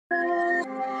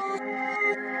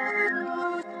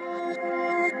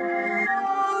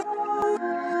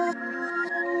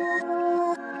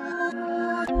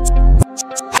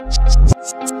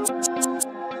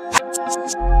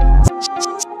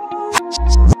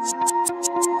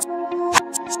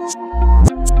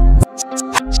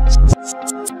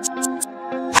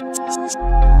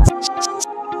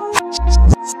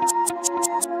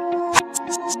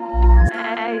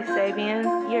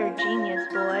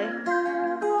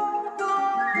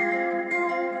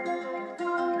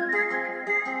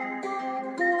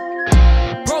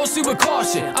Proceed with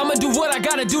caution. I'ma do what I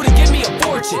gotta do to get me a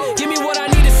fortune. Give me what I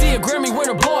need to see a Grammy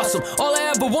winner blossom. All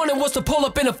I ever wanted was to pull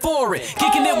up in a foreign.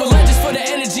 Kicking it with legends for the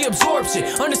energy absorption.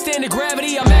 Understand the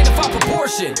gravity, I magnify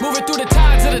proportion. Moving through the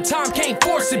tides of the time, can't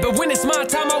force it. But when it's my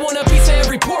time, I want a piece of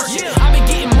every portion. I've been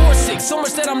getting more sick, so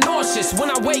much that I'm nauseous when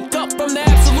I wake up from the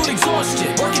absolute exhaustion.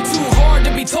 Working too hard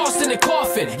to be tossed in a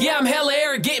coffin. Yeah, I'm hella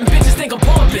arrogant and bitches think I'm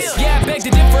pompous. Yeah, I beg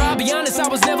to differ, I'll be honest, I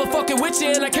was never fucking with you.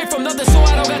 And I came from nothing, so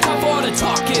I don't got time for all the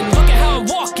talking. Look at how I'm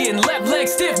walking, left leg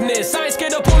stiffness. I ain't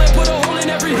scared to pull and put a hole in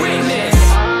every witness.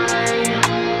 I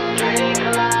drink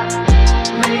a lot,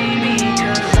 maybe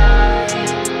 'cause I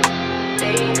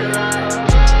think a lot.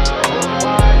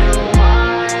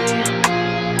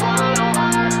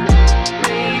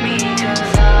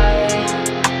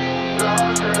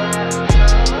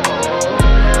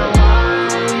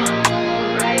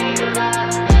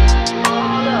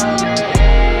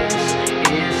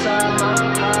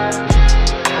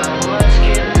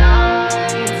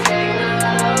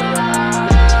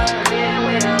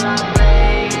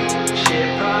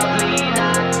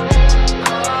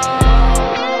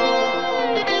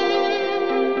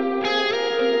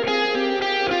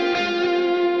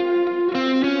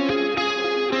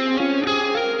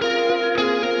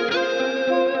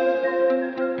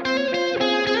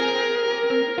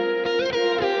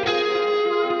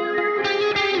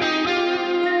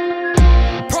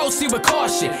 Proceed with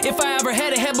caution. If I ever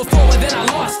had a head before, well, then I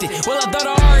lost it. Well, I thought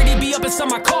I'd already be up inside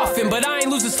my coffin, but I ain't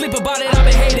losing sleep about it, I've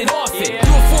been hated often.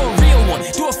 Do it for a real one,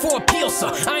 do it for appeal,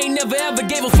 son. I ain't never ever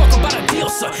gave a fuck about a deal,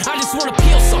 son. I just wanna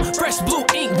peel some fresh blue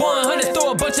ink 100,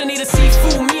 throw a bunch of need a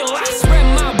seafood meal. I spread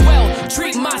my wealth,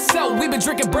 treat myself. We been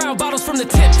drinking brown bottles from the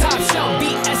tip top shelf.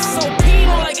 BSOP,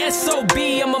 more like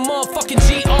SOB. I'm a motherfucking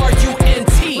GRUNT.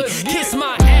 Kiss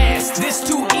my ass, this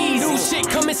too easy. New shit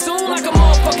coming soon like a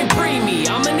motherfucking preemie.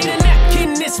 I'ma need a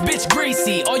napkin, this bitch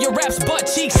greasy. All your raps butt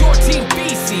cheeks, your team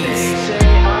feces. They say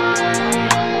I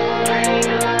drink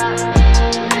a lot,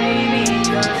 maybe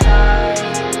 'cause I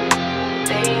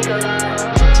think a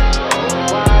lot.